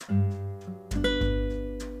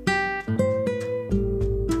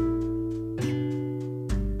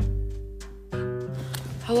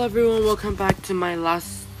Hello everyone, welcome back to my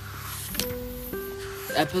last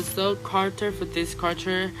episode Carter for this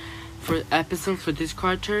quarter, episode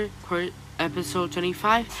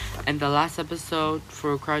 25, and the last episode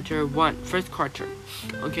for first quarter.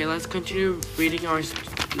 Okay, let's continue reading our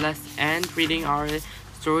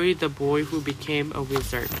story, The Boy Who Became a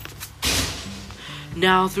Wizard.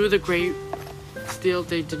 Now through the great still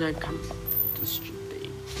they did not come to the street.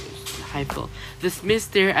 The smith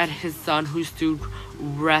stared at his son, who stood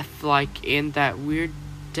wraith-like in that weird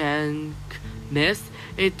dank mist.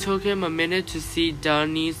 It took him a minute to see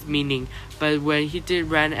Danny's meaning, but when he did,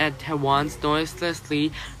 ran at once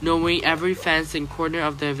noiselessly, knowing every fence and corner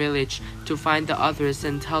of the village, to find the others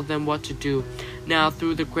and tell them what to do. Now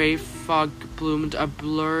through the grey fog bloomed a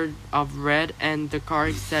blur of red, and the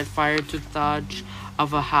guards set fire to the thatch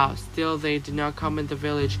of a house. Still they did not come in the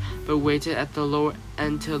village, but waited at the lower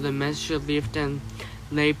end till the mist should lift and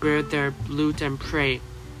lay bare their loot and prey.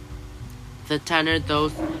 The tanner,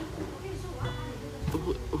 those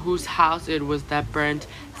whose house it was that burned,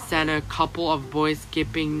 sent a couple of boys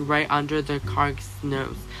skipping right under the cart's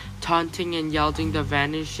nose, taunting and yelling, the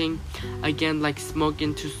vanishing again like smoke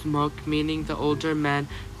into smoke, meaning the older man,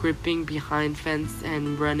 gripping behind fence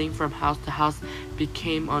and running from house to house,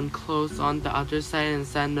 became on close on the other side and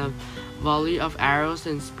sent a volley of arrows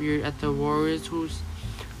and spears at the warriors who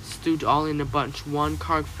stood all in a bunch. One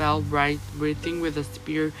cart fell right writhing with a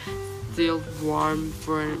spear still warm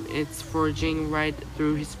from its forging right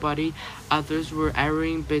through his body. Others were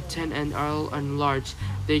arrowing, bitten, and all enlarged.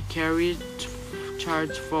 They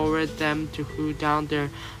charged forward them to hew down their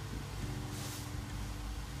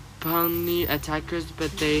puny attackers,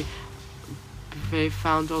 but they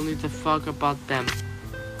found only the fog about them.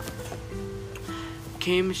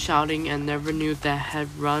 Came shouting, and never knew that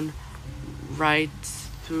had run right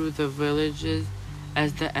through the villages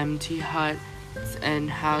as the empty huts and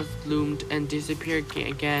house loomed and disappeared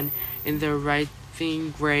again in the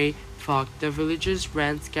writhing grey fog. The villagers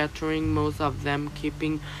ran, scattering, most of them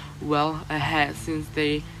keeping well ahead since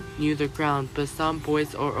they knew the ground, but some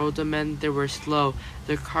boys or older men, they were slow.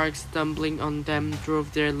 The carts, stumbling on them,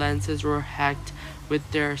 drove their lances or hacked with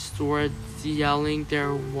their swords, yelling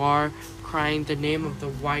their war, crying the name of the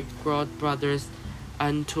white-clad brothers,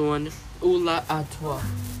 Antoine, Ula Atois.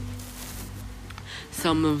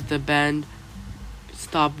 Some of the band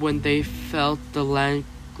stopped when they felt the land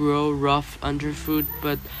grow rough underfoot,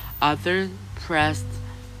 but others pressed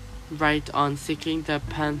right on, seeking the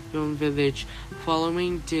Pantheon village.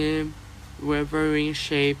 Following dim, wavering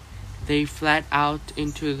shape, they fled out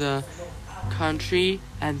into the country,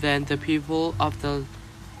 and then the people of the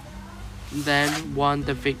land won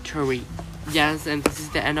the victory. Yes, and this is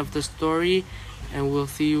the end of the story, and we'll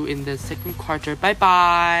see you in the second quarter. Bye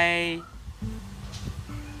bye.